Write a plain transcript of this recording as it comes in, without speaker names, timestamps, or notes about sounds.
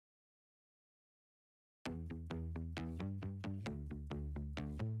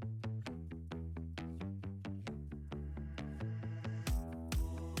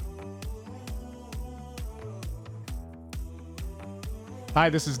Hi,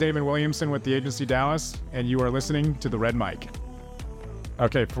 this is Damon Williamson with the Agency Dallas, and you are listening to The Red Mic.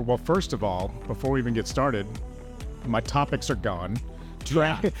 Okay, first of all, before we even get started, my topics are gone.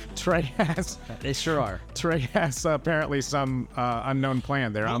 Trey has... They sure are. Trey has apparently some unknown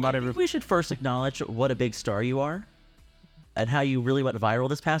plan there. Well, I think we should first acknowledge what a big star you are and how you really went viral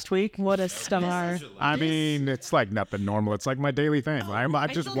this past week. What a star. I mean, it's like nothing normal. It's like my daily thing. I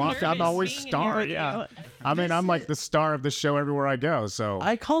just walk out and always star. Yeah. I mean, I'm like the star of the show everywhere I go. So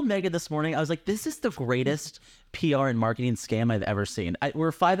I called Megan this morning. I was like, this is the greatest PR and marketing scam I've ever seen.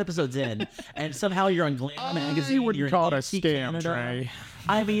 We're 5 episodes in, and somehow you're on Glamour Magazine. You wouldn't call it a scam, Canada. Trey.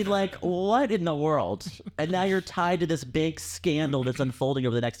 I mean, like, what in the world? And now you're tied to this big scandal that's unfolding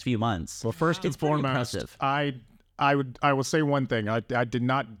over the next few months. Well, first and foremost, I will say one thing. I did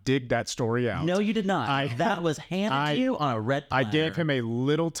not dig that story out. No, you did not. That was handed to you on a red platter. I gave him a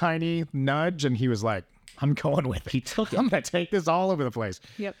little tiny nudge, and he was like, I'm going with it. He took it. I'm going to take this all over the place.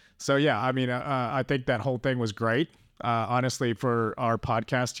 Yep. So, yeah, I mean, I think that whole thing was great. Honestly, for our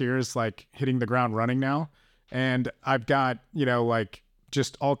podcast here, is like hitting the ground running now. And I've got, like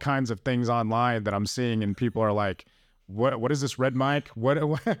just all kinds of things online that I'm seeing, and people are like, what is this Red Mic? What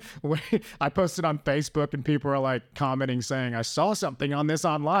I posted on Facebook, and people are like commenting saying, I saw something on this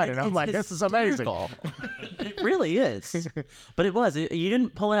online, and I'm like, this is amazing. It really is. But it was. You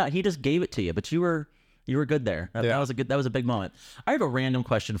didn't pull it out. He just gave it to you, but you were good there. That was a big moment. I have a random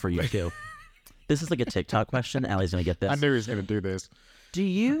question for you too. This is like a TikTok question. Allie's gonna get this. I knew he was gonna do this. Do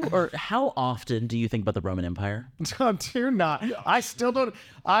you, or how often do you think about the Roman Empire? Do not. I still don't.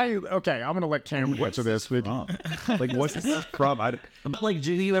 Okay, I'm gonna let Cameron answer this. Like, what's this from? Like,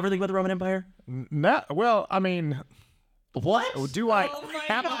 do you ever think about the Roman Empire? No. Well, I mean, what?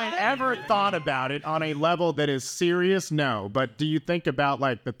 Have I ever thought about it on a level that is serious? No. But do you think about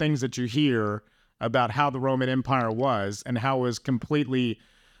like the things that you hear about how the Roman Empire was and how it was completely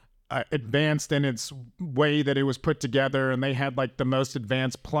advanced in its way that it was put together, and they had like the most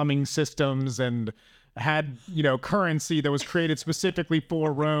advanced plumbing systems and had currency that was created specifically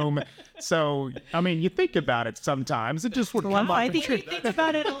for Rome. So I mean, you think about it sometimes. It just would come up. I think you think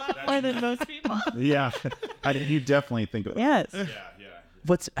about it a lot more than most people. Yeah, you definitely think about it. Yes.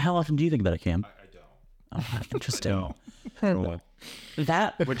 Yeah. How often do you think about it, Cam? I don't. Oh, interesting. No.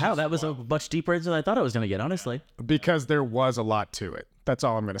 That was a much deeper answer than I thought I was going to get, honestly. Because there was a lot to it. That's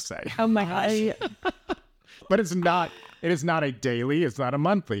all I'm going to say. Oh my gosh. But it is not a daily, it's not a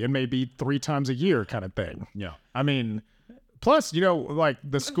monthly. It may be 3 times a year kind of thing. Yeah. I mean, plus, like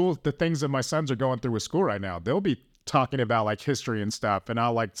the things that my sons are going through with school right now, they'll be talking about like history and stuff. And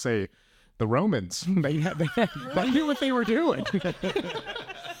I'll like say, the Romans, they knew what they were doing.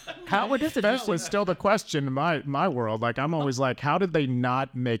 That was still the question in my world. Like, I'm always like, how did they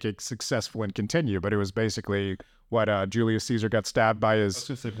not make it successful and continue? But it was basically what Julius Caesar got stabbed by his...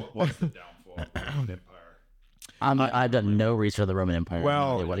 I was going to say, what's the downfall of the Roman Empire? I've done no research of the Roman Empire.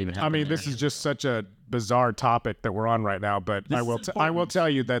 Well, I mean, this is just such a bizarre topic that we're on right now. But I will tell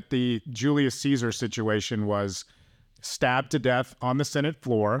you that the Julius Caesar situation was stabbed to death on the Senate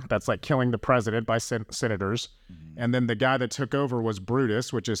floor. That's like killing the president by senators. Mm-hmm. And then the guy that took over was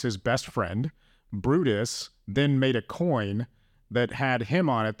Brutus, which is his best friend. Brutus then made a coin that had him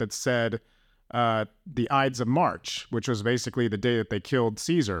on it that said the Ides of March, which was basically the day that they killed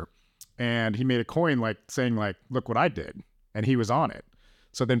Caesar. And he made a coin like saying like, look what I did. And he was on it.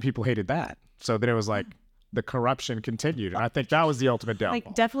 So then people hated that. So then it was like, the corruption continued. And I think that was the ultimate downfall.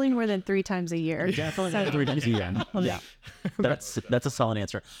 Like definitely more than 3 times a year. Definitely 3 times a year. Yeah. That's a solid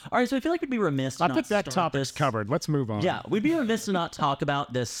answer. All right, so I feel like we'd be remiss. I think that topic's covered. Let's move on. Yeah, we'd be remiss to not talk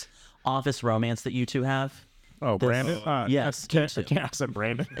about this office romance that you two have. Oh, Brandon? Yes. Can't I say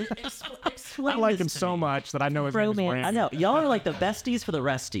Brandon? I like him so much that I know his name is Brandon. I know. Y'all are like the besties for the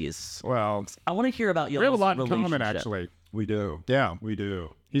resties. Well, I want to hear about y'all's we have a lot in relationship. common, actually. We do. Yeah. We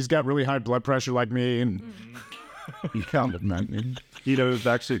do. He's got really high blood pressure like me. And it was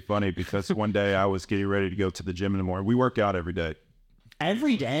actually funny because one day I was getting ready to go to the gym in the morning. We work out every day.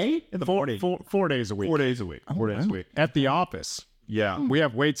 Every day? In the morning. 4 days a week. 4 days a week. 4 days a week. At the office. Yeah. We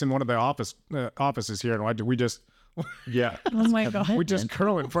have weights in one of the offices here. And we just... Yeah. Oh my God. We just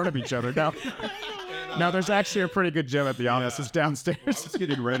curl in front of each other. Now there's actually a pretty good gym at the office. It's downstairs. I was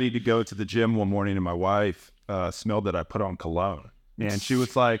getting ready to go to the gym one morning, and my wife smelled that I put on cologne. And she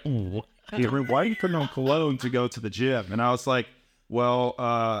was like, Cameron, why are you putting on cologne to go to the gym? And I was like, well,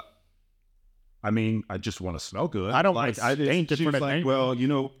 I mean, I just want to smell good. I don't like stink in She front was of like, me.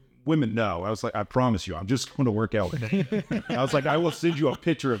 well, women know. I was like, I promise you, I'm just going to work out. I was like, I will send you a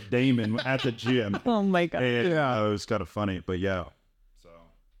picture of Damon at the gym. Oh my God. And, Yeah. it was kind of funny, but yeah. So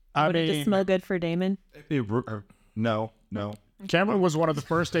Would it just smell good for Damon? no. Cameron was one of the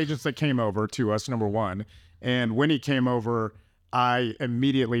first agents that came over to us, number one. And when he came over, I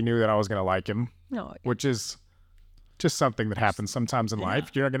immediately knew that I was going to like him, No, which is just something that happens sometimes in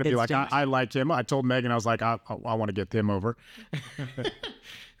life. You're not going to be like, I like him. I told Megan, I was like, I want to get him over.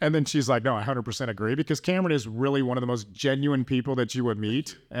 And then she's like, no, I 100% agree, because Cameron is really one of the most genuine people that you would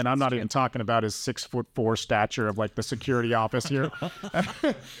meet. And I'm not even talking about his 6'4" stature of like the security office here.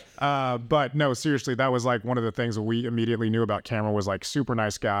 But no, seriously, that was like one of the things that we immediately knew about Cameron. Was like super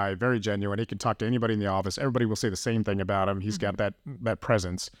nice guy, very genuine. He can talk to anybody in the office. Everybody will say the same thing about him. He's got that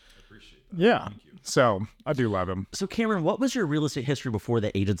presence. Appreciate that. Yeah. So I do love him. So Cameron, what was your real estate history before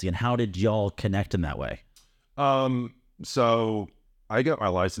the agency, and how did y'all connect in that way? So I got my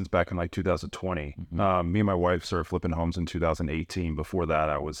license back in like 2020. Me and my wife started flipping homes in 2018. Before that,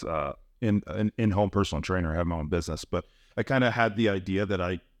 I was an in-home personal trainer. I had my own business, but I kind of had the idea that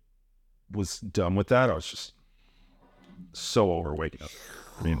I was done with that. I was just so over waking up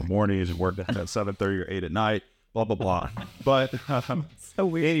in the mornings and working at 7:30 or 8 at night, blah, blah, blah. But so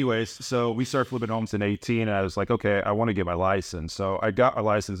weird. anyways, so we started flipping homes in 18, and I was like, okay, I want to get my license. So I got my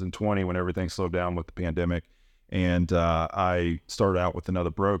license in 20 when everything slowed down with the pandemic. And I started out with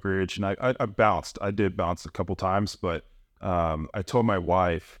another brokerage, and I bounced. I did bounce a couple times, but I told my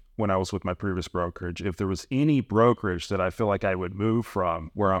wife when I was with my previous brokerage, if there was any brokerage that I feel like I would move from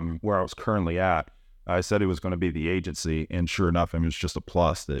where I was currently at, I said it was going to be the agency. And sure enough, I mean, it was just a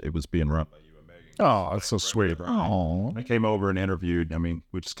plus that it was being run by you and Megan. Oh, that's so sweet. Oh, I came over and interviewed. I mean,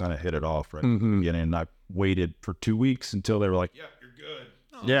 we just kind of hit it off right at the beginning, and I waited for 2 weeks until they were like, yeah, you're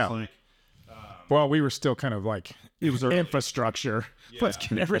good. Yeah. Like, Well, we were still kind of like it was early. infrastructure. Let's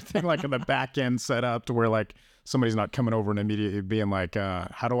get everything like in the back end set up to where like somebody's not coming over and immediately being like,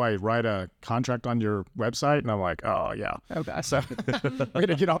 how do I write a contract on your website? And I'm like, oh, yeah. Oh, gosh. So we're going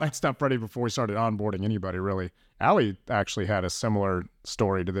to get all that stuff ready before we started onboarding anybody, really. Allie actually had a similar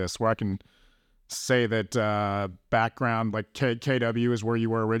story to this, where I can say that background, like KW is where you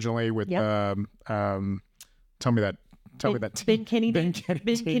were originally with, Yep. tell me that team. Ben Kinney, Ben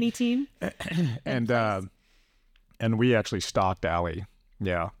Kinney team. And we actually stalked Allie.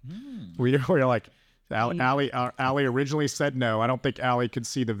 Yeah. We were like, Allie originally said no. I don't think Allie could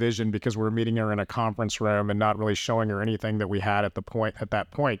see the vision, because we were meeting her in a conference room and not really showing her anything that we had at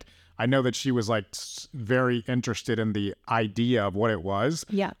that point. I know that she was like very interested in the idea of what it was.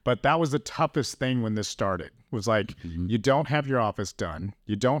 Yeah. But that was the toughest thing when this started. Was like, you don't have your office done.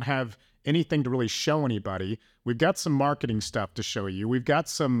 You don't have anything to really show anybody. We've got some marketing stuff to show you. We've got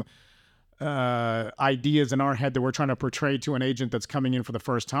some ideas in our head that we're trying to portray to an agent that's coming in for the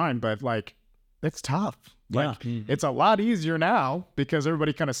first time, but like, it's tough. Like, it's a lot easier now because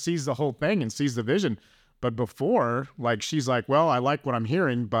everybody kind of sees the whole thing and sees the vision. But before, like, she's like, well, I like what I'm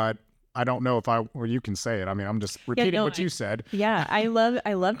hearing, but I don't know if well, you can say it. I mean, I'm just repeating what you said. Yeah, I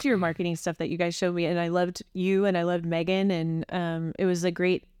loved your marketing stuff that you guys showed me, and I loved you, and I loved Megan, and it was a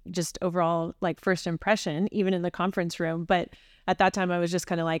great just overall like first impression, even in the conference room. But at that time, I was just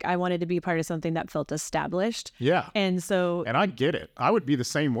kind of like, I wanted to be part of something that felt established. Yeah. And I get it. I would be the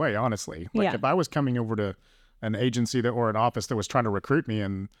same way, honestly. Like, if I was coming over to an agency or an office that was trying to recruit me,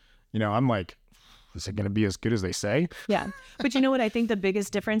 and, you know, I'm like, is it going to be as good as they say? Yeah. But you know what? I think the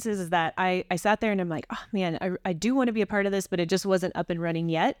biggest difference is that I sat there and I'm like, oh man, I do want to be a part of this, but it just wasn't up and running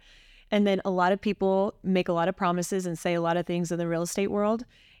yet. And then a lot of people make a lot of promises and say a lot of things in the real estate world.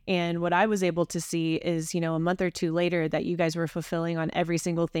 And what I was able to see is, you know, a month or two later that you guys were fulfilling on every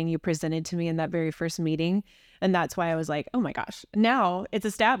single thing you presented to me in that very first meeting. And that's why I was like, oh my gosh, now it's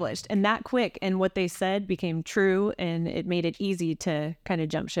established and that quick. And what they said became true, and it made it easy to kind of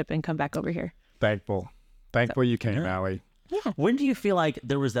jump ship and come back over here. Thankful you came, Allie. Yeah. When do you feel like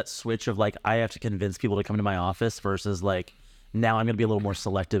there was that switch of like, I have to convince people to come to my office versus like, now I'm going to be a little more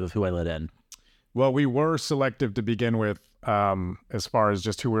selective of who I let in? Well, we were selective to begin with, as far as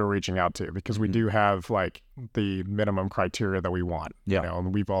just who we were reaching out to, because we do have like the minimum criteria that we want. Yeah. You know,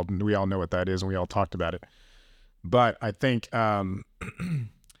 and we all know what that is, and we all talked about it. But I think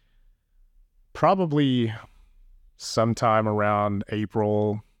probably sometime around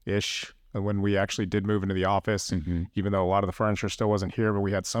April-ish, when we actually did move into the office, even though a lot of the furniture still wasn't here, but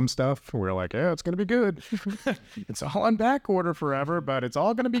we had some stuff. We were like, yeah, it's going to be good. It's all on back order forever, but it's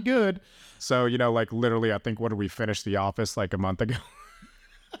all going to be good. So, you know, like literally, I think, what did we finish the office like a month ago?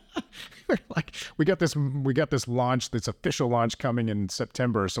 We're like, we got this launch, this official launch coming in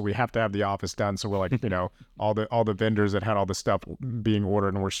September, so we have to have the office done. So we're like, you know, all the vendors that had all the stuff being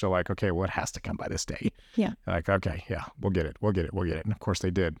ordered, and we're still like, okay, well, it has to come by this date. Yeah. Like, okay, yeah, we'll get it. And of course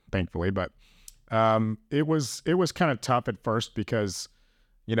they did, thankfully. But it was kind of tough at first because,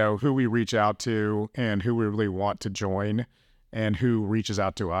 you know, who we reach out to and who we really want to join and who reaches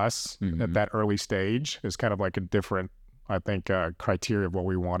out to us at that early stage is kind of like a different, I think, criteria of what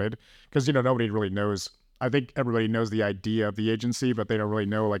we wanted. Because, nobody really knows. I think everybody knows the idea of the agency, but they don't really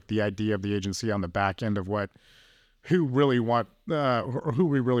know like the idea of the agency on the back end of who we really want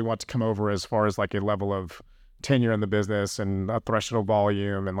to come over as far as like a level of tenure in the business and a threshold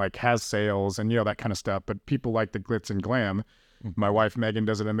volume and like has sales and that kind of stuff. But people like the glitz and glam. My wife Megan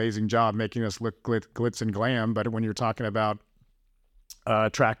does an amazing job making us look glitz and glam. But when you're talking about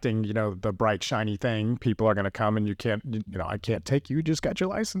attracting, the bright shiny thing, people are going to come and you can't, I can't take you. You just got your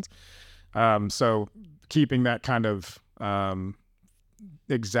license. So keeping that kind of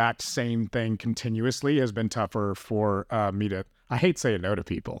exact same thing continuously has been tougher for me to. I hate saying no to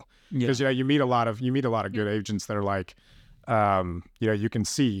people because you meet a lot of good agents that are like, you can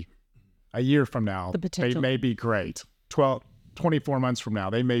see a year from now they may be great. 24 months from now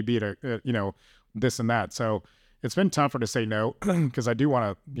they may be at a this and that. So it's been tougher to say no because I do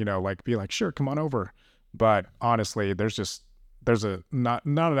want to like be like, sure, come on over, but honestly there's not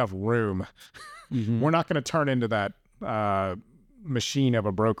enough room. We're not going to turn into that machine of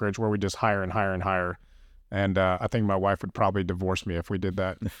a brokerage where we just hire and hire and hire. And I think my wife would probably divorce me if we did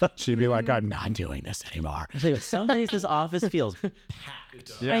that. She'd be like, I'm not doing this anymore. Some days this office feels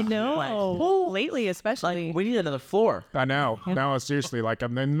packed. Yeah. I know. Lately, especially. Like, we need another floor. I know. No, seriously. Like,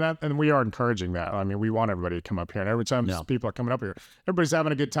 and we are encouraging that. I mean, we want everybody to come up here. And every time people are coming up here, everybody's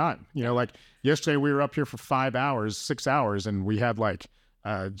having a good time. Like yesterday we were up here for 6 hours, and we had like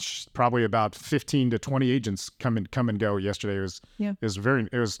probably about 15 to 20 agents come and go yesterday. It was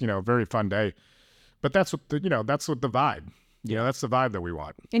a very fun day. But that's what the vibe. That's the vibe that we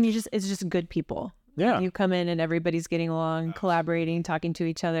want. And it's just good people. Yeah. You come in and everybody's getting along, collaborating, talking to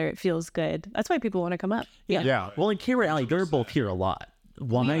each other. It feels good. That's why people want to come up. Yeah. Well, and Kira and Allie, you're both here a lot.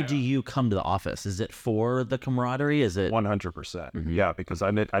 Why do you come to the office? Is it for the camaraderie? Is it 100%? Yeah, because I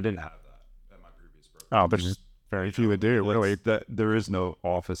didn't have that at my previous brokerage. Oh, there's just very few that do, really. There is no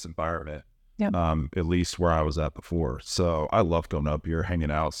office environment. Yep. At least where I was at before. So I love going up here, hanging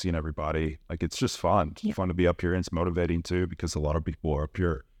out, seeing everybody. Like, it's just fun. It's fun to be up here, and it's motivating too, because a lot of people are up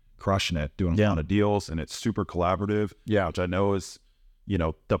here crushing it, doing a lot of deals, and it's super collaborative. Yeah, which I know is,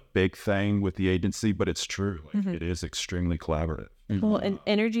 the big thing with the agency, but it's true. Like, it is extremely collaborative. Well, and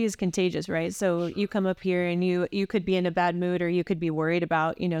energy is contagious, right? So you come up here and you could be in a bad mood, or you could be worried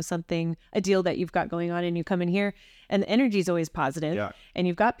about, a deal that you've got going on, and you come in here and the energy is always positive. Yeah. And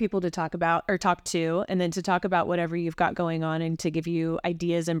you've got people to talk about or talk to, and then to talk about whatever you've got going on and to give you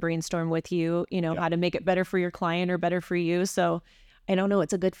ideas and brainstorm with you, how to make it better for your client or better for you. So I don't know.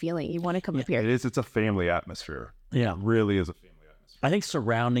 It's a good feeling. You want to come up here. It is. It's a family atmosphere. Yeah. It really is a family atmosphere. I think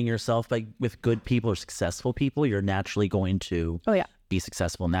surrounding yourself with good people or successful people, you're naturally going to be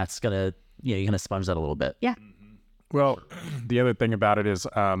successful, and that's gonna you're gonna sponge that a little bit. Yeah. Well, the other thing about it is,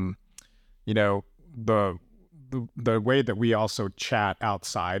 the way that we also chat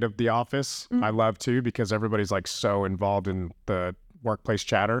outside of the office, I love too, because everybody's like so involved in the workplace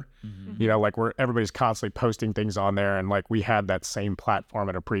chatter. Like everybody's constantly posting things on there, and like we had that same platform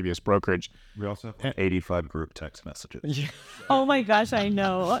at a previous brokerage. We also have 85 group text messages. Oh my gosh, I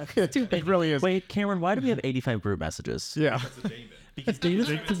know. It really is. Wait, Cameron, why do we have 85 group messages? Yeah. Because David's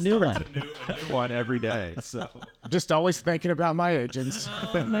a new one. One every day. So Just always thinking about my agents.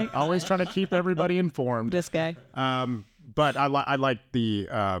 Always trying to keep everybody informed. This guy. But I like the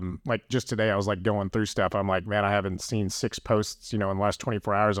like just today I was like going through stuff. I'm like, man, I haven't seen 6 posts, in the last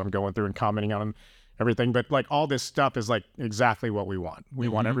 24 hours. I'm going through and commenting on everything. But like all this stuff is like exactly what we want. We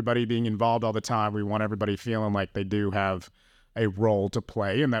want everybody being involved all the time. We want everybody feeling like they do have a role to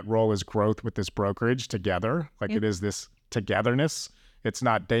play, and that role is growth with this brokerage together. Like it is this togetherness. It's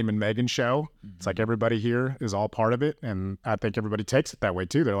not Damon Megan show. It's like everybody here is all part of it, and I think everybody takes it that way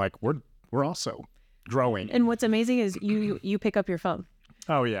too. They're like, we're also growing. And what's amazing is you pick up your phone.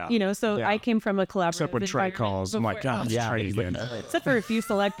 Oh yeah. So I came from a collaborative Except when Trey calls, I'm like, God, Trey again. Except for a few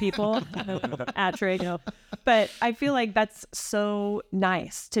select people at Trey, But I feel like that's so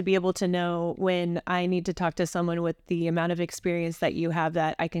nice to be able to know when I need to talk to someone with the amount of experience that you have,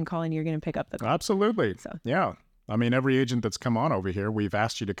 that I can call and you're going to pick up the call. Absolutely. Yeah. I mean, every agent that's come on over here, we've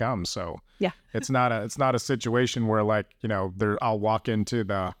asked you to come. So yeah, it's not a situation where like, I'll walk into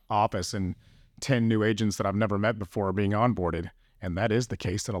the office and 10 new agents that I've never met before are being onboarded. And that is the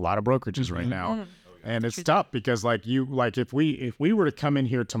case in a lot of brokerages right now. And it's tough because if we were to come in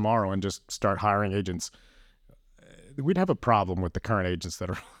here tomorrow and just start hiring agents, we'd have a problem with the current agents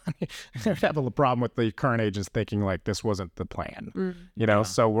that are we'd have a problem with the current agents thinking like this wasn't the plan.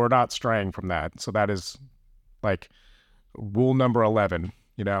 So we're not straying from that. So that is like rule number 11.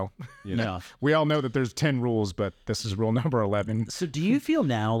 You know, Yeah. we all know that there's 10 rules, but this is rule number 11. So do you feel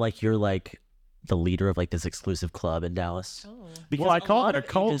now like you're like the leader of like this exclusive club in Dallas? Because Well, I called lot it a of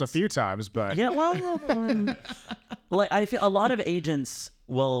cult agents- a few times, but Yeah, well, like I feel a lot of agents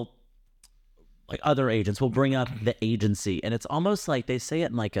will, like other agents will bring up the agency, and it's almost like they say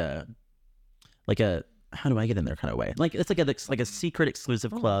it in like a how do I get in there kind of way? Like it's like a secret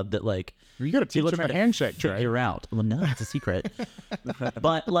exclusive club that like you got to teach people them try a to handshake, figure Trey. out. Well, no, it's a secret.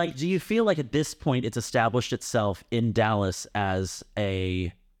 But like, do you feel like at this point it's established itself in Dallas as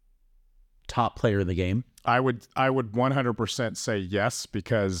a top player in the game? I would 100% say yes,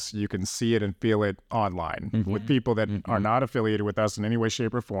 because you can see it and feel it online with people that are not affiliated with us in any way,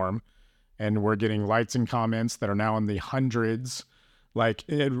 shape, or form. And we're getting likes and comments that are now in the hundreds. Like,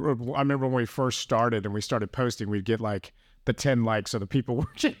 I remember when we first started and we started posting, we'd get like the 10 likes of the people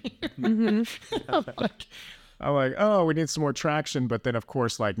watching. I'm like, oh, we need some more traction. But then, of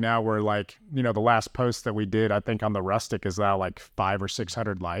course, like now we're like, you know, the last post that we did, I think on the Rustic is now like 500 or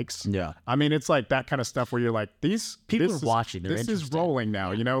 600 likes. Yeah. I mean, it's like that kind of stuff where you're like, these People this are watching, they're This is interested. rolling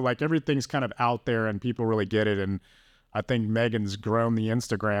now, you know, like everything's kind of out there and people really get it. And I think Megan's grown the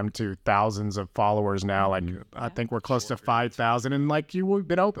Instagram to thousands of followers now. Like I think we're close to 5,000. And like you've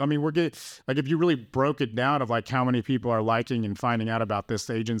been open. I mean, we're getting like if you really broke it down of like how many people are liking and finding out about this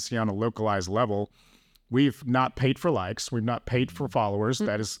agency on a localized level. We've not paid for likes. We've not paid for followers.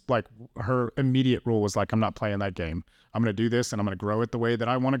 That is like her immediate rule was like, I'm not playing that game. I'm going to do this and I'm going to grow it the way that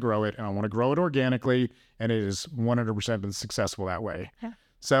I want to grow it. And I want to grow it organically. And it is 100% been successful that way. Yeah.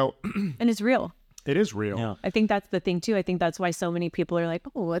 So And it's real. it is real. Yeah. I think that's the thing too. I think that's why so many people are like,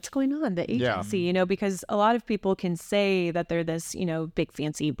 oh, what's going on? The agency, you know, because a lot of people can say that they're this, you know, big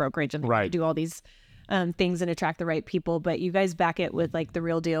fancy brokerage and they Right. do all these things and attract the right people. But you guys back it with like the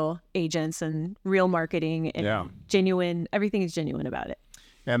real deal agents and real marketing and Yeah. genuine. Everything is genuine about it.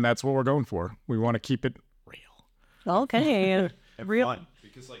 And that's what we're going for. We want to keep it real. Okay. real. Fun,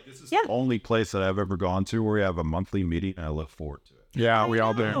 because like this is Yeah. the only place that I've ever gone to where we have a monthly meeting, and I look forward to it. Yeah, we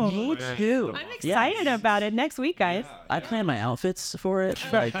all do. Me too. I'm excited about it next week, guys. I plan my outfits for it.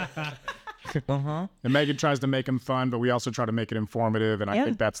 Like, And Megan tries to make them fun, but we also try to make it informative. And I Yeah.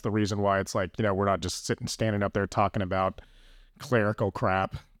 think that's the reason why it's like, you know, we're not just standing up there talking about clerical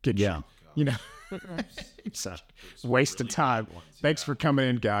crap. Yeah. You know, it's a waste of time. Thanks for coming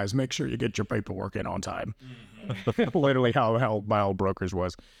in, guys. Make sure you get your paperwork in on time. Literally how my old broker's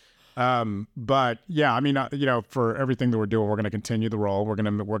was. But yeah, I mean, you know, for everything that we're doing, we're going to continue the role. We're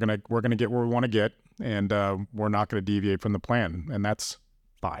going to get where we want to get, and we're not going to deviate from the plan, and that's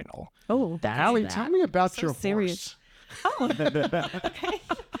final. Oh, Allie, tell me about So your serious. horse. okay.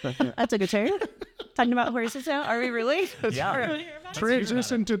 That took a turn. Talking about horses now? Are we really? Yeah.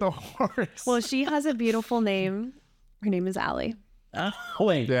 Transition to the horse. Well, she has a beautiful name. Her name is Allie.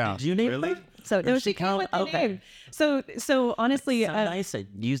 wait, Yeah. did you name it? So no, Did she she came come? with the Okay. name. So honestly, So nice. I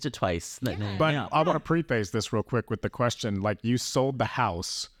used it twice. That name. But Yeah. I want to preface this real quick with the question: like, you sold the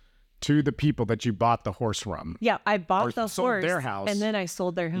house to the people that you bought the horse from. yeah, I Or bought the sold horse their house. and then I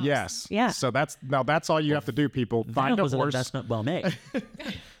sold their house. Yes. Yeah. So that's all you have to do, people. Find that a was an horse. investment well made.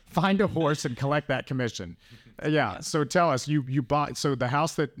 Find a horse and collect that commission. Yeah. So tell us, you bought the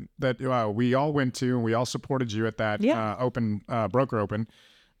house that we all went to and we all supported you at that Yeah. broker open.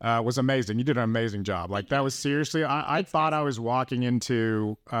 Was amazing. You did an amazing job. Like that was seriously, I thought I was walking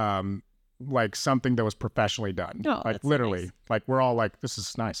into like something that was professionally done. Oh, like that's so literally, nice. like we're all like, this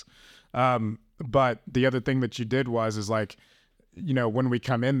is nice. But the other thing that you did is like, you know, when we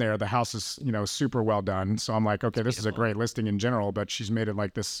come in there, the house is, you know, super well done. So I'm like, okay, this is a great listing in general, but she's made it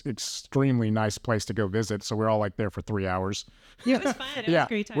like this extremely nice place to go visit. So we're all like there for 3 hours. Yeah, it was fun. It was Yeah, a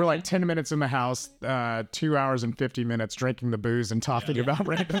great time. we're like 10 minutes in the house, 2 hours and 50 minutes drinking the booze and talking about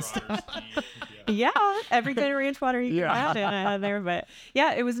random stuff. Yeah, every kind of ranch water you can Yeah. find I had there. But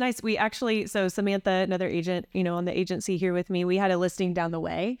yeah, it was nice. We actually, so Samantha, another agent, you know, on the agency here with me, we had a listing down the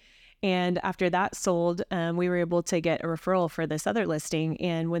way. And after that sold, we were able to get a referral for this other listing.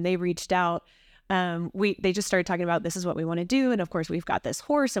 And when they reached out, they just started talking about this is what we want to do. And of course, we've got this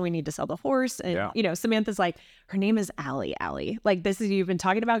horse and we need to sell the horse. And, Yeah. you know, Samantha's like, her name is Allie. Like, you've been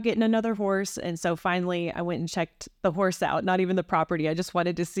talking about getting another horse. And so finally, I went and checked the horse out, not even the property. I just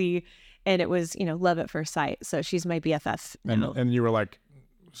wanted to see. And it was, you know, love at first sight. So she's my BFF. And you were like,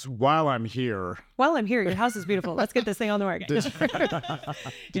 while I'm here, While I'm here, your house is beautiful. Let's get this thing on the market.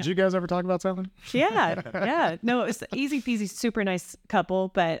 did you guys ever talk about selling? Yeah. No, it was easy peasy, super nice couple.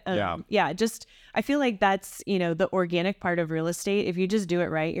 But just, I feel like that's, you know, the organic part of real estate. If you just do it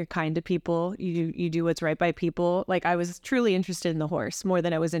right, you're kind to people, you do what's right by people. Like I was truly interested in the horse more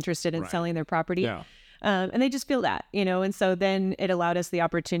than I was interested in selling their property. Yeah. And they just feel that, and so then it allowed us the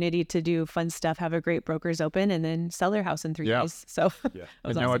opportunity to do fun stuff, have a great brokers open, and then sell their house in 3 days. So that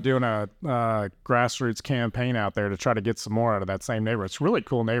was And awesome. doing a grassroots campaign out there to try to get some more out of that same neighborhood. It's a really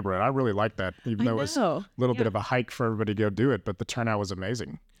cool neighborhood. I really like that, even though it was a know. little bit of a hike for everybody to go do it, but the turnout was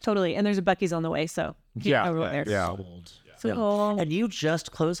amazing. Totally. And there's a Buc-ee's on the way. So Yeah. over there. Yeah. So And you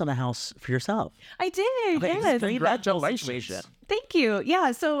just closed on a house for yourself. I did. Okay, Yes. explain that whole Congratulations. situation. Thank you.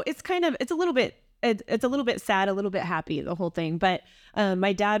 Yeah. So it's a little bit, it's a little bit sad, a little bit happy, the whole thing. But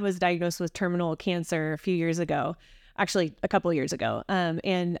my dad was diagnosed with terminal cancer a few years ago, actually a couple of years ago.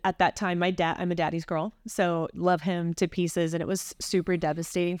 And at that time, I'm a daddy's girl, so love him to pieces. And it was super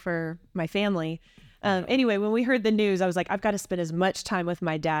devastating for my family. Anyway, when we heard the news, I was like, I've got to spend as much time with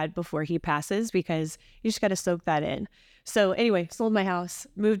my dad before he passes, because you just got to soak that in. So anyway, sold my house,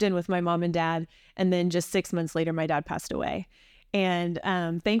 moved in with my mom and dad. And then just 6 months later, my dad passed away. And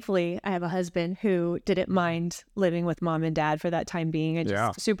thankfully, I have a husband who didn't mind living with mom and dad for that time being. I'm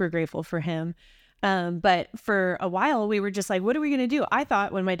just super grateful for him. But for a while, we were just like, what are we going to do? I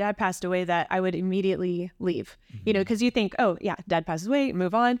thought when my dad passed away that I would immediately leave, because you think, oh, yeah, dad passes away,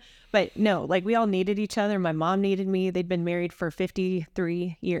 move on. But no, like we all needed each other. My mom needed me. They'd been married for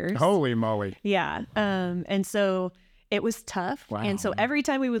 53 years. Holy moly. Yeah. And so it was tough. Wow. And so every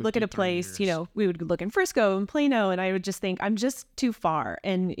time we would look at a place, we would look in Frisco and Plano, and I would just think, I'm just too far.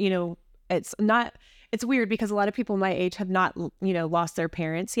 And, it's weird because a lot of people my age have not, lost their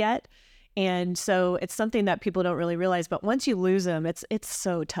parents yet. And so it's something that people don't really realize, but once you lose them, it's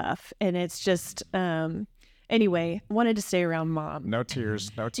so tough. And it's just, anyway, wanted to stay around mom. No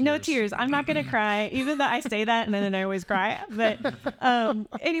tears. No tears. No tears. I'm not going to cry, even though I say that and then I always cry. But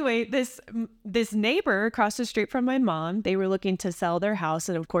anyway, this neighbor across the street from my mom, they were looking to sell their house.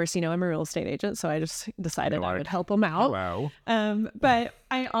 And of course, I'm a real estate agent, so I just decided I would help them out. Hello. But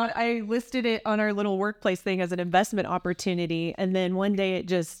I listed it on our little workplace thing as an investment opportunity. And then one day it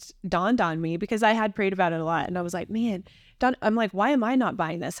just dawned on me, because I had prayed about it a lot. And I was like, man, I'm like, why am I not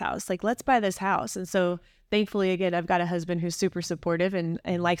buying this house? Like, let's buy this house. And so thankfully, again, I've got a husband who's super supportive and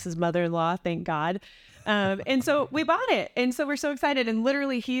likes his mother-in-law, thank God. And so we bought it. And so we're so excited. And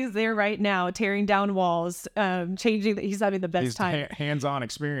literally he's there right now, tearing down walls, he's having the best time. Hands-on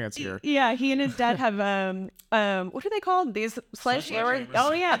experience here. Yeah, he and his dad have, what are they called? These sledgehammers?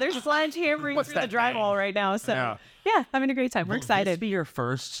 Oh yeah, they're sledgehammering through the drywall right now. So yeah, having a great time. We're Will this excited. be your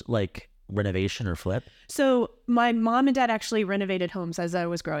first renovation or flip? So my mom and dad actually renovated homes as I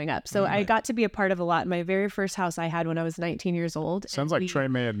was growing up. So I got to be a part of a lot. My very first house I had when I was 19 years old. Sounds like Trey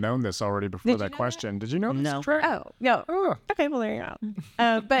may have known this already before that question. Did you know this, No. Trey? Oh, no. Okay, well, there you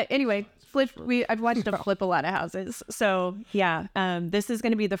go. But anyway, I've watched them flip a lot of houses. So yeah, this is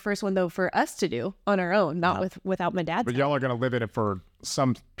going to be the first one though for us to do on our own, not without my dad. But y'all are going to live in it for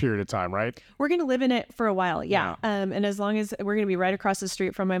some period of time, right? We're going to live in it for a while. Yeah. And as long as we're going to be right across the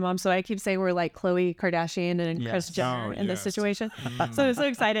street from my mom. So I keep saying we're like Khloe Kardashian and Kris Jenner in this situation. So I'm so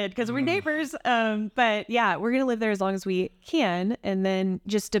excited because we're neighbors. But yeah, we're going to live there as long as we can. And then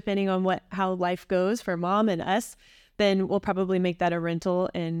just depending on how life goes for mom and us, then we'll probably make that a rental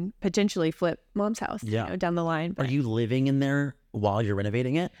and potentially flip mom's house down the line. Are you living in there while you're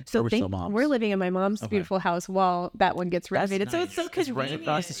renovating it? So or still mom's? we're living in my mom's beautiful house while that one gets renovated. So it's so convenient. Right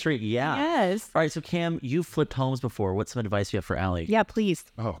across the street. Yeah. Yes. All right. So Cam, you've flipped homes before. What's some advice you have for Allie? Yeah, please.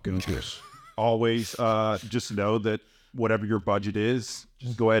 Oh, goodness. Always just know that whatever your budget is,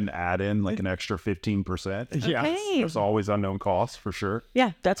 just go ahead and add in like an extra 15%. Yeah. Okay. There's always unknown costs for sure.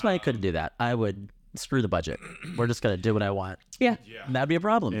 Yeah. That's why I couldn't do that. I would screw the budget. We're just going to do what I want. Yeah. And that'd be a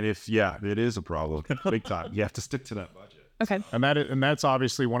problem. And it is a problem. Big time. You have to stick to that budget. Okay. And that's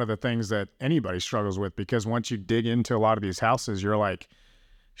obviously one of the things that anybody struggles with, because once you dig into a lot of these houses, you're like,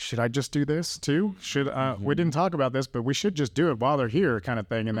 should I just do this too? We didn't talk about this, but we should just do it while they're here, kind of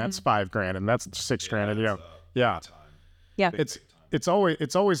thing. And that's $5,000 and that's $6,000. And Yeah. It's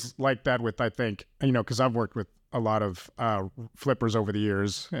always like that with, I think, because I've worked with a lot of flippers over the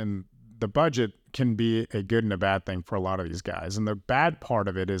years, and the budget can be a good and a bad thing for a lot of these guys. And the bad part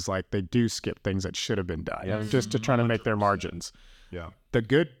of it is like they do skip things that should have been done just to try to make their margins. Yeah. The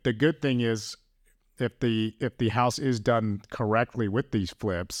good thing is if the house is done correctly with these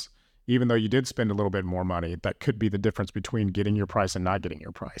flips, even though you did spend a little bit more money, that could be the difference between getting your price and not getting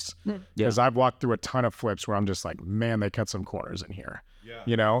your price. Because I've walked through a ton of flips where I'm just like, man, they cut some corners in here.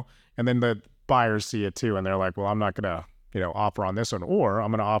 Yeah. And then the buyers see it too, and they're like, well, I'm not gonna offer on this one, or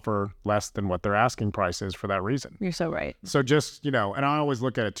I'm going to offer less than what their asking price is for that reason. You're so right. So just, and I always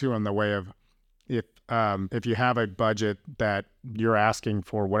look at it too in the way of if you have a budget that you're asking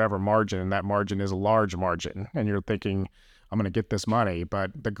for whatever margin, and that margin is a large margin, and you're thinking, I'm going to get this money.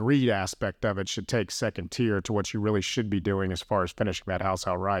 But the greed aspect of it should take second tier to what you really should be doing as far as finishing that house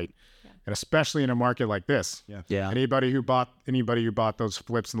outright. And especially in a market like this. Yeah. Anybody who bought those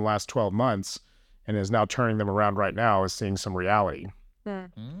flips in the last 12 months and is now turning them around right now is seeing some reality.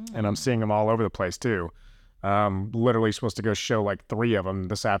 And I'm seeing them all over the place too. Literally supposed to go show like 3 of them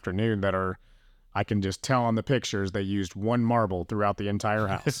this afternoon that are, I can just tell on the pictures they used one marble throughout the entire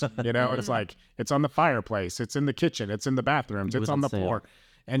house. It's like, it's on the fireplace, it's in the kitchen, it's in the bathrooms, it's on the floor.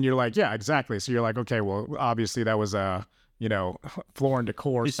 And you're like, yeah, exactly. So you're like, okay, well, obviously that was a, floor and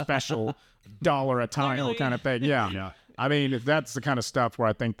decor special $1 a tile kind of thing. Yeah. I mean, that's the kind of stuff where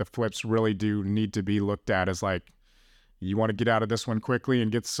I think the flips really do need to be looked at as like, you want to get out of this one quickly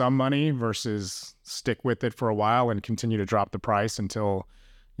and get some money versus stick with it for a while and continue to drop the price until,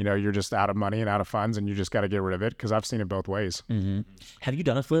 you're just out of money and out of funds and you just got to get rid of it. Cause I've seen it both ways. Have you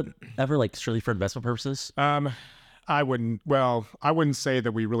done a flip ever, like strictly for investment purposes? I wouldn't say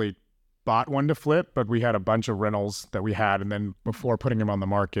that we really bought one to flip, but we had a bunch of rentals that we had. And then before putting them on the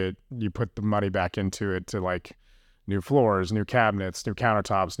market, you put the money back into it to like new floors, new cabinets, new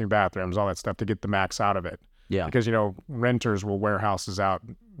countertops, new bathrooms, all that stuff to get the max out of it. Yeah. Because, renters will wear houses out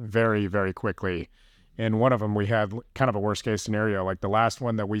very, very quickly. And one of them, we had kind of a worst case scenario. Like the last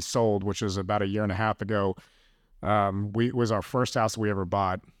one that we sold, which was about a year and a half ago, was our first house we ever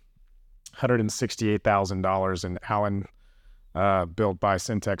bought, $168,000 in Allen, built by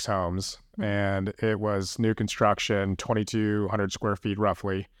Syntex Homes. And it was new construction, 2,200 square feet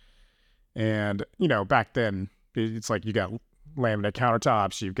roughly. And, back then, it's like you got laminate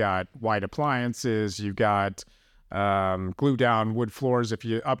countertops, you've got white appliances, you've got glue down wood floors if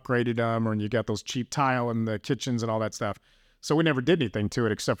you upgraded them, or you got those cheap tile in the kitchens and all that stuff. So we never did anything to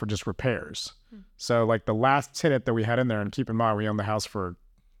it except for just repairs. So like the last tenant that we had in there, and keep in mind we owned the house for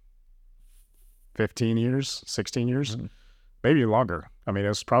 15 years, 16 years, maybe longer. I mean, it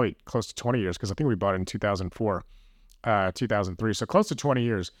was probably close to 20 years because I think we bought it in 2004, 2003. So close to 20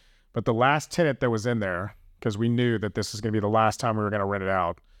 years. But the last tenant that was in there, because we knew that this is going to be the last time we were going to rent it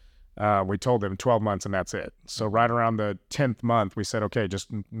out, we told them 12 months and that's it. So right around the 10th month, we said, okay, just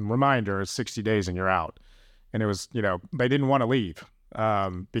reminder, it's 60 days and you're out. And it was, they didn't want to leave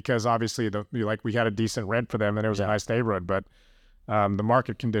because obviously we had a decent rent for them and it was a nice neighborhood, but the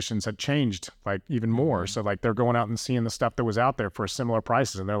market conditions had changed like even more. So like they're going out and seeing the stuff that was out there for similar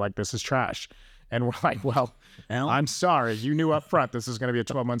prices and they're like, this is trash. And we're like, well, I'm sorry, you knew up front this is going to be a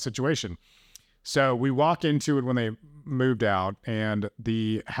 12-month situation. So we walk into it when they moved out and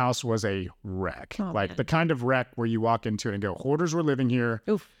the house was a wreck. The kind of wreck where you walk into it and go, hoarders were living here.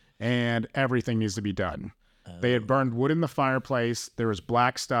 Oof. And everything needs to be done. They had burned wood in the fireplace. There was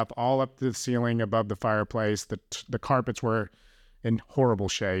black stuff all up the ceiling above the fireplace. The carpets were in horrible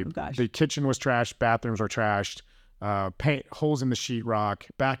shape. Oh, gosh. The kitchen was trashed. Bathrooms were trashed. Paint holes in the sheetrock.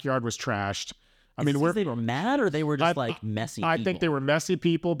 Backyard was trashed. I mean, they were mad or they were just messy people? I think they were messy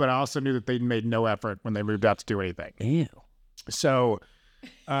people, but I also knew that they made no effort when they moved out to do anything. Ew. So,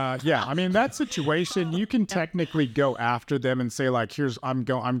 yeah, I mean, that situation, you can technically go after them and say like, I'm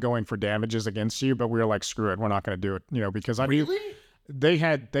going for damages against you, but we were like, screw it. We're not going to do it, because they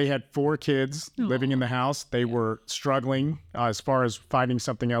had 4 kids living in the house. They were struggling as far as finding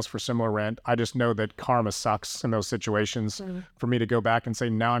something else for similar rent. I just know that karma sucks in those situations for me to go back and say,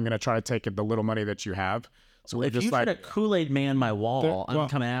 now I'm going to try to take the little money that you have. So if you try to Kool-Aid man my wall, I'm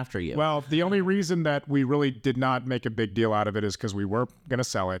coming after you. Well, the only reason that we really did not make a big deal out of it is because we were going to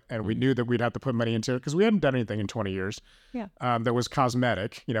sell it and we knew that we'd have to put money into it because we hadn't done anything in 20 years. Yeah. That was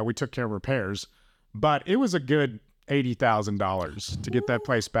cosmetic. We took care of repairs, but it was a good $80,000 to get that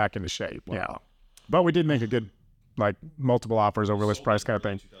place back into shape. Wow. Yeah. But we did make a good, multiple offers over list price kind of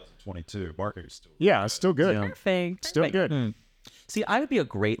thing. 2022 market is still. Yeah, it's still good. Perfect. Still good. See, I would be a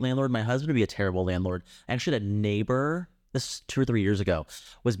great landlord. My husband would be a terrible landlord. I actually had a neighbor, this 2 or 3 years ago,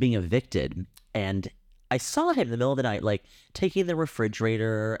 was being evicted. And I saw him in the middle of the night, taking the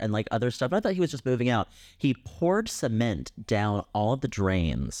refrigerator and other stuff. And I thought he was just moving out. He poured cement down all of the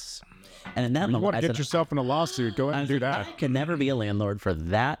drains. And in that moment, you want to I get said, yourself in a lawsuit, go ahead and do that. I can never be a landlord for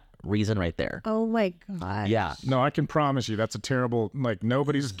that reason right there. Oh my God. Yeah. No, I can promise you that's a terrible,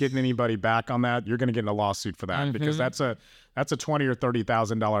 nobody's getting anybody back on that. You're going to get in a lawsuit for that because that's a $20,000 or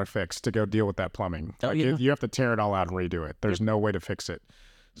 $30,000 fix to go deal with that plumbing. You have to tear it all out and redo it. There's no way to fix it.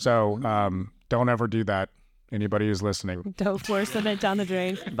 So don't ever do that. Anybody who's listening. Don't pour cement down the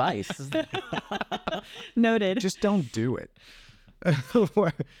drain. Advice. Noted. Just don't do it.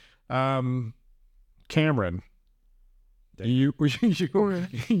 Cameron,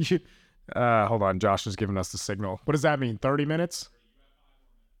 hold on. Josh is giving us the signal. What does that mean? 30 minutes?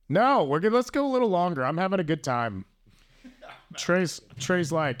 No, we're good. Let's go a little longer. I'm having a good time.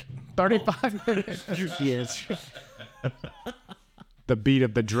 Trey's like 35 minutes. Yes. The beat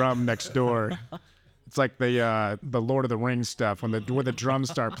of the drum next door. It's like the Lord of the Rings stuff. When the drums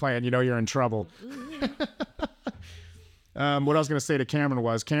start playing, you know you're in trouble. What I was going to say to Cameron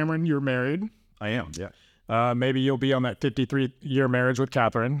was, Cameron, you're married. I am, yeah. Maybe you'll be on that 53-year marriage with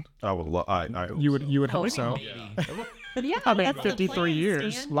Catherine. I would You would hope so. But yeah, I mean, that's the 53 plan,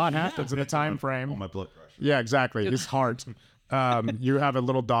 years. Stan. A lot happens in a time frame. on my blood pressure. Yeah, exactly. It's hard. You have a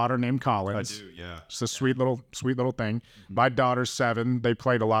little daughter named I Collins. do, yeah. It's a sweet little thing. My daughter's 7. They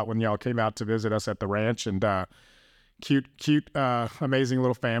played a lot when y'all came out to visit us at the ranch, and cute, amazing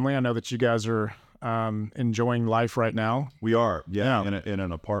little family. I know that you guys are enjoying life right now. We are, yeah. In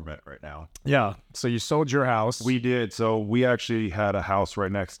an apartment right now. Yeah. So you sold your house. We did. So we actually had a house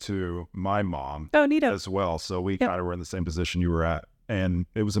right next to my mom Oh, neato. as well. So we kind of were in the same position you were at, and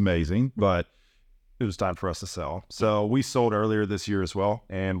it was amazing, but it was time for us to sell. So we sold earlier this year as well,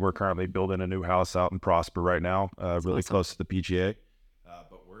 and we're currently building a new house out in Prosper right now, really close to the PGA.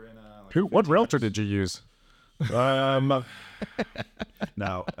 But we're in a What realtor did you use? no.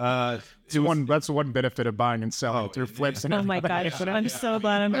 That's one benefit of buying and selling through flips. And Oh my gosh, I'm so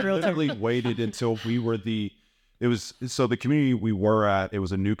glad I'm a realtor. Literally waited until we were the community we were at, it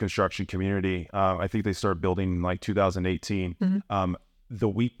was a new construction community. I think they started building in like 2018. The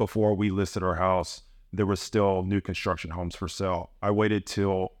week before we listed our house, there was still new construction homes for sale. I waited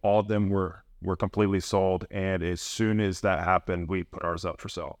till all of them were completely sold, and as soon as that happened, we put ours up for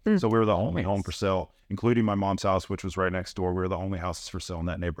sale. So we were the only home for sale, including my mom's house, which was right next door. We were the only houses for sale in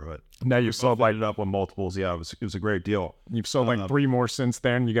that neighborhood. now you've sold like Lighted up with multiples. Yeah, it was a great deal. you've sold like 3 more since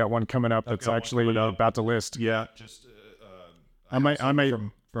then. You got one coming up that's got one actually coming up. about to list. Yeah, just I may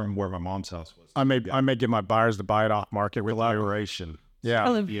from where my mom's house was. I may get my buyers to buy it off market with you. Collaboration. Yeah.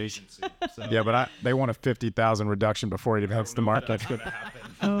 Oh, The agency. So. Yeah, but they want a 50,000 reduction before it hits the market.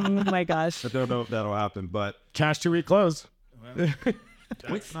 oh my gosh. I don't know if that'll happen, but Cash 2-week close.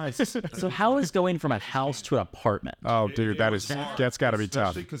 that's nice. So how is going from a house to an apartment? Oh, dude, that's got to be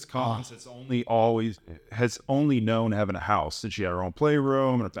tough. Especially because Collins has only known having a house, and she had her own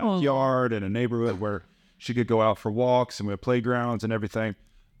playroom and a backyard and a neighborhood where she could go out for walks, and we have playgrounds and everything.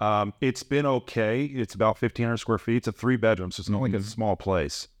 It's been okay. It's about 1,500 square feet. It's a 3-bedroom, so it's not like a small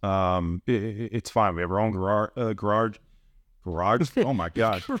place. It's fine. We have our own garage. Oh my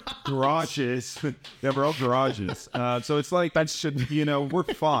God, garages. We have our own garages. So it's like we're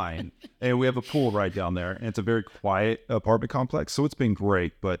fine, and we have a pool right down there, and it's a very quiet apartment complex. So it's been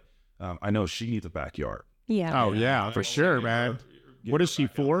great, but I know she needs a backyard. Yeah. Oh, yeah, for sure, man. What is she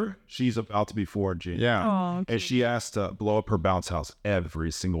for? She's about to be 4 in June. Yeah. Oh, And she asked to blow up her bounce house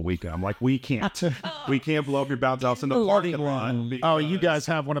every single weekend. I'm like, we can't blow up your bounce house in the parking lot. Oh, you guys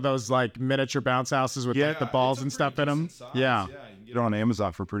have one of those like miniature bounce houses with like, the balls and stuff in them? Yeah. You can get it on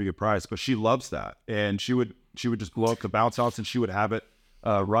Amazon for a pretty good price, but she loves that. And she would just blow up the bounce house, and she would have it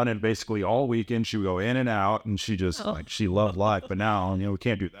running basically all weekend. She would go in and out, and she just she loved life. But now, we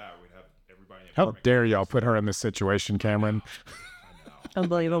can't do that. We'd have everybody in the How dare y'all put her in this situation, Cameron?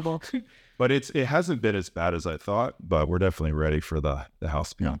 unbelievable. But it hasn't been as bad as I thought, but we're definitely ready for the house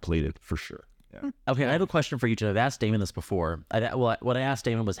to be completed for sure. Yeah. Okay, I have a question for you, I've asked Damon this before. What I asked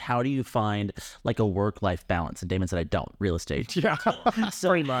Damon was, how do you find like a work-life balance? And Damon said, I don't. Real estate. Yeah. So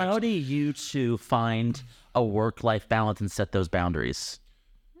Pretty much. how do you two find a work-life balance and set those boundaries?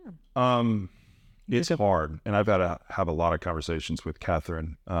 It's hard, and I've had to have a lot of conversations with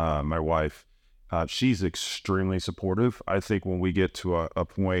Catherine, my wife. She's extremely supportive. I think when we get to a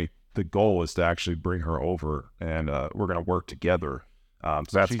point, the goal is to actually bring her over, and we're going to work together. So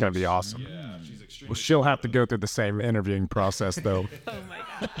that's going to be awesome. Yeah, she's extremely. Well, she'll have to go through the same interviewing process, though.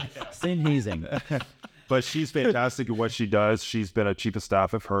 Same hazing. But she's fantastic at what she does. She's been a chief of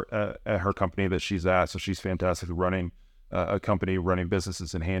staff of her at her company that she's at, so she's fantastic at running a company, running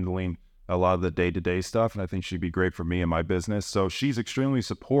businesses, and handling a lot of the day-to-day stuff, and I think she'd be great for me and my business. So she's extremely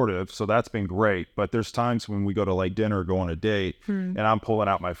supportive, so that's been great. But there's times when we go to like dinner or go on a date, and I'm pulling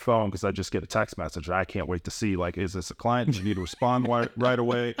out my phone because I just get a text message, and I can't wait to see, like, is this a client? Do you need to respond right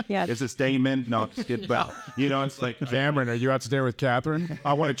away? Yeah. Is this Damon? No, just get back. It's like, Cameron, are you out to dinner with Catherine?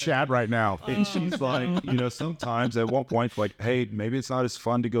 I want to chat right now. and she's like, sometimes at one point, like, hey, maybe it's not as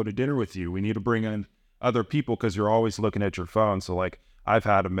fun to go to dinner with you. We need to bring in other people because you're always looking at your phone. So like, I've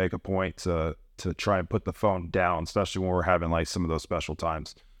had to make a point to try and put the phone down, especially when we're having like some of those special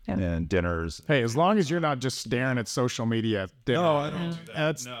times and dinners. Hey, as long as you're not just staring at social media. No, I don't do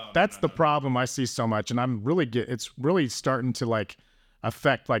that. That's the problem I see so much, and it's really starting to like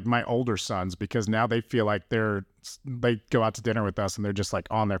affect like my older sons, because now they feel like they go out to dinner with us and they're just like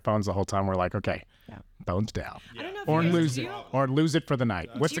on their phones the whole time. We're like, okay, phone's down. I don't know if Or you guys lose it. do. Or lose it for the night.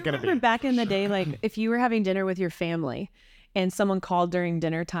 What's Do it you going to remember be? back in the day, like if you were having dinner with your family and someone called during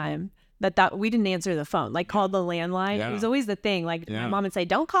dinner time, that we didn't answer the phone, like called the landline. Yeah. It was always the thing. Like Yeah. my mom would say,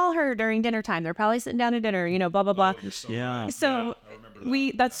 don't call her during dinner time. They're probably sitting down at dinner, you know, blah, blah, blah. Yeah. So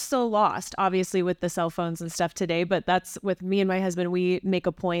that's so lost, obviously, with the cell phones and stuff today. But that's with me and my husband, we make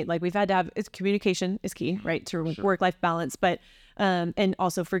a point, like we've had to have, it's communication is key, right? To work-life balance, but and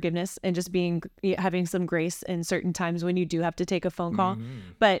also forgiveness and just having some grace in certain times when you do have to take a phone call,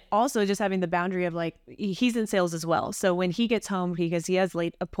 but also just having the boundary of like, he's in sales as well. So when he gets home, because he has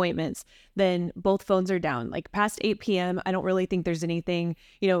late appointments, then both phones are down. Like past 8 p.m., I don't really think there's anything,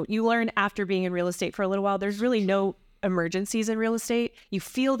 you know, you learn after being in real estate for a little while, there's really no emergencies in real estate. You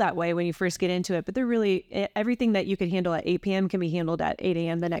feel that way when you first get into it, but they're really, everything that you can handle at 8 p.m. can be handled at 8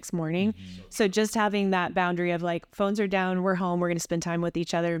 a.m. the next morning. So just having that boundary of like, phones are down, we're home, we're going to spend time with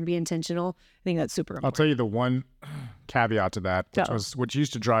each other and be intentional. I think that's super I'll important. tell you the one caveat to that, which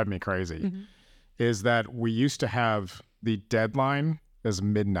used to drive me crazy, Mm-hmm. is that we used to have the deadline as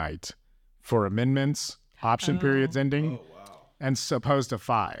midnight for amendments, option periods ending, and supposed to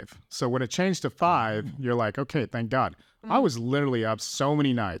 5. So when it changed to 5, you're like, okay, thank God. I was literally up so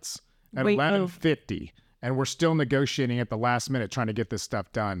many nights at 11:50, and we're still negotiating at the last minute trying to get this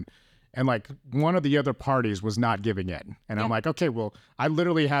stuff done. And like one of the other parties was not giving in. And I'm like, okay, well, I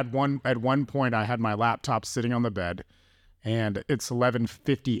literally had at one point, I had my laptop sitting on the bed and it's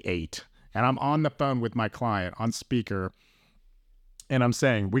 11:58 and I'm on the phone with my client on speaker. And I'm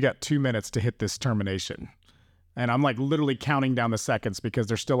saying, we got 2 minutes to hit this termination. And I'm like literally counting down the seconds because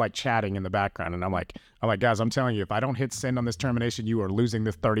they're still like chatting in the background. And I'm like, guys, I'm telling you, if I don't hit send on this termination, you are losing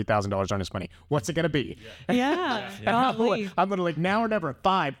this $30,000 on this money. What's it going to be? Yeah. I'm literally like, now or never,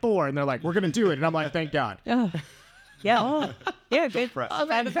 5, 4. And they're like, we're going to do it. And I'm like, thank God. Yeah. Yeah. Good.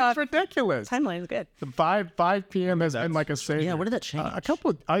 It's ridiculous. Timeline's good. The 5 p.m. has been like a savior. Yeah, when did that change?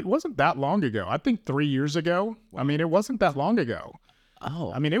 It wasn't that long ago. I think 3 years ago. I mean, it wasn't that long ago.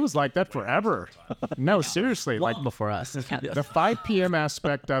 Oh, I mean, it was like that forever. No, seriously. long Like before us. the 5 p.m.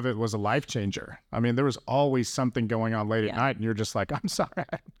 aspect of it was a life changer. I mean, there was always something going on late at night, and you're just like, I'm sorry,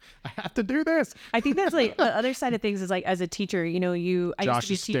 I have to do this. I think that's like the other side of things is like as a teacher, you know, I Josh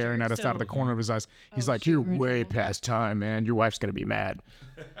used is to be a teacher, staring at us out of the so- corner of his eyes. He's like, you're way past time, man. Your wife's going to be mad.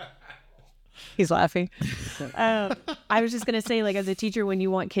 He's laughing. I was just going to say, like, as a teacher, when you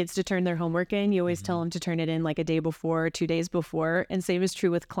want kids to turn their homework in, you always tell them to turn it in like a day before, 2 days before. And same is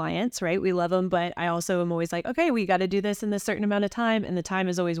true with clients, right? We love them, but I also am always like, okay, we got to do this in this certain amount of time. And the time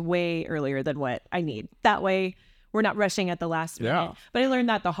is always way earlier than what I need. That way, we're not rushing at the last minute. Yeah. But I learned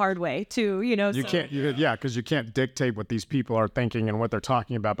that the hard way too, you know. You can't, because you can't dictate what these people are thinking and what they're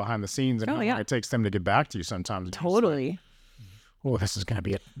talking about behind the scenes and how long it takes them to get back to you sometimes. Totally. Oh, this is gonna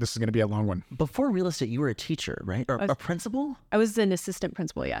be a long one. Before real estate, you were a teacher, right? Or a principal? I was an assistant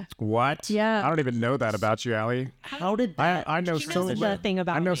principal, yeah. What? Yeah. I don't even know that about you, Allie. How did that? I know She so knows little. nothing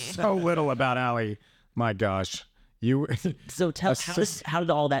about I know me. so little about Allie. My gosh, you. So how did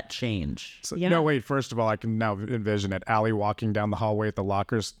all that change? So, Yeah. No, wait. First of all, I can now envision it. Allie walking down the hallway at the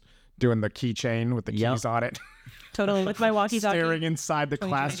lockers, doing the keychain with the keys on it, Totally. With my walkie-talkie. staring inside the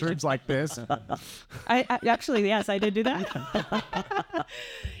classrooms like this. I actually, yes, I did do that.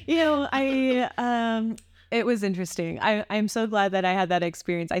 You know, it was interesting. I'm so glad that I had that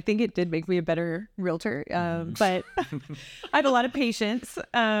experience. I think it did make me a better realtor. But I have a lot of patience.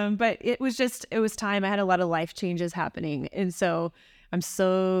 But it was time. I had a lot of life changes happening. And so I'm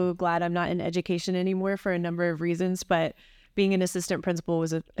so glad I'm not in education anymore for a number of reasons. But being an assistant principal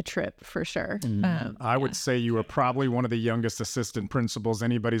was a trip for sure. I would say you were probably one of the youngest assistant principals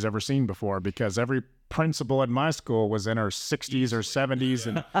anybody's ever seen before, because every principal at my school was in her 60s or 70s,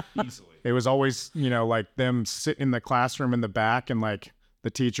 and it was always, like them sit in the classroom in the back, and like the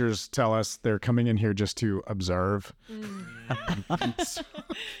teachers tell us they're coming in here just to observe.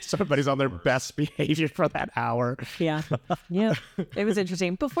 So everybody's on their best behavior for that hour. Yeah. Yeah. It was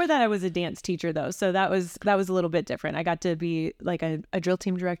interesting. Before that, I was a dance teacher though. So that was a little bit different. I got to be like a drill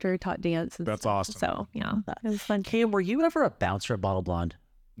team director, taught dance. And That's stuff. awesome. So yeah, it was fun. Cam, were you ever a bouncer at Bottle Blonde?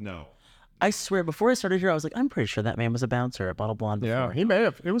 No. I swear, before I started here, I was like, I'm pretty sure that man was a bouncer at Bottle Blonde before. Yeah, he may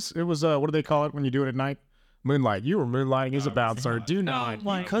have. It was what do they call it when you do it at night? Moonlight. You were moonlighting as a bouncer. Do not.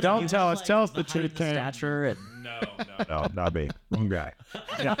 Don't tell us. Tell us the truth, Cam. Stature and... No, not me. Wrong guy.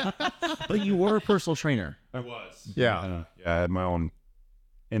 But you were a personal trainer. I was. Yeah. Yeah, I had my own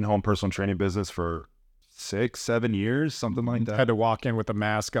in-home personal training business for 6-7 years, something like that. Had to walk in with a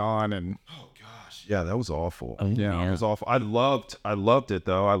mask on, and Yeah, that was awful. yeah. It was awful. I loved it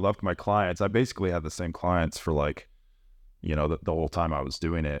though. I loved my clients. I basically had the same clients for like the whole time I was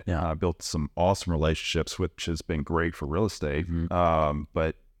doing it. Yeah. I built some awesome relationships, which has been great for real estate.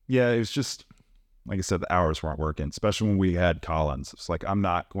 But yeah, it was just, like I said, the hours weren't working, especially when we had Collins. It's like, I'm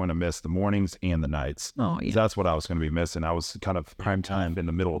not going to miss the mornings and the nights. Oh, yeah. That's what I was going to be missing. I was kind of prime time in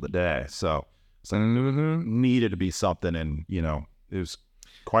the middle of the day. So it's like, needed to be something. And, it was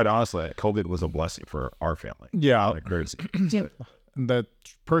quite honestly, COVID was a blessing for our family. Yeah. Like crazy. The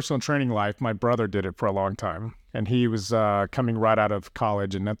personal training life, my brother did it for a long time. And he was coming right out of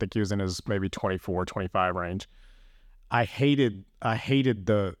college, and I think he was in his maybe 24, 25 range. I hated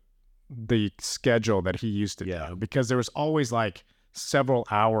the schedule that he used to do, because there was always like several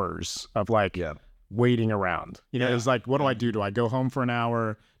hours of like waiting around. It was like, what do I do? Do I go home for an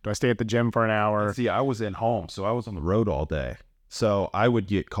hour? Do I stay at the gym for an hour? See, I was in home, so I was on the road all day. So I would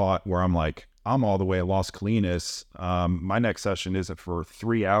get caught where I'm like, I'm all the way at Las Colinas. My next session isn't for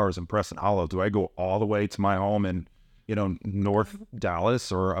 3 hours in Preston Hollow. Do I go all the way to my home in, North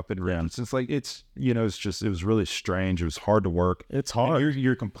Dallas or up in Rams? It's like, it was really strange. It was hard to work. It's hard. And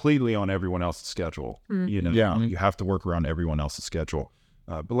you're completely on everyone else's schedule. You have to work around everyone else's schedule.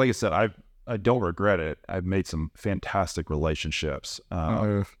 But like I said, I don't regret it. I've made some fantastic relationships,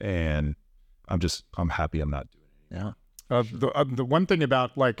 and I'm happy I'm not doing it. Yeah. The one thing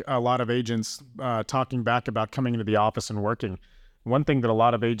about like a lot of agents talking back about coming into the office and working, one thing that a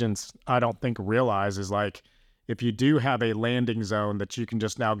lot of agents I don't think realize is like, if you do have a landing zone that you can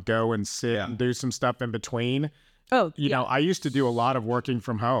just now go and sit and do some stuff in between. I used to do a lot of working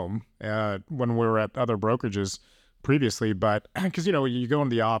from home when we were at other brokerages previously, but because you go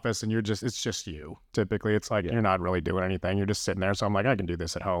into the office and it's just you. Typically it's like you're not really doing anything, you're just sitting there. So I'm like, I can do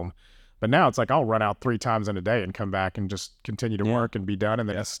this at home. But now it's like I'll run out 3 times in a day and come back and just continue to work and be done, and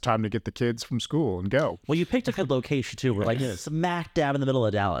then it's time to get the kids from school and go. Well, you picked a good location too. We're like smack dab in the middle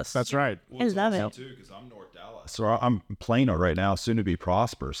of Dallas. That's right. I love it too, because I'm North Dallas, so I'm Plano right now, soon to be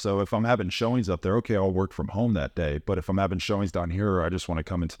Prosper. So if I'm having showings up there, okay, I'll work from home that day. But if I'm having showings down here, or I just want to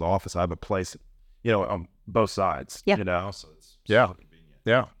come into the office, I have a place, on both sides. Yeah. So it's Yeah.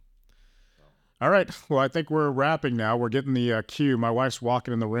 Yeah. All right. Well, I think we're wrapping now. We're getting the cue. My wife's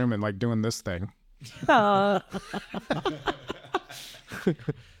walking in the room and like doing this thing. So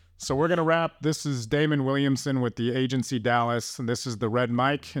we're going to wrap. This is Damon Williamson with the Agency Dallas, and this is the Red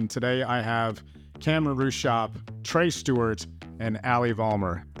Mic. And today I have Cameron Rushop, Trey Stewart, and Allie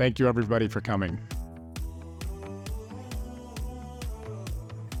Vollmer. Thank you, everybody, for coming.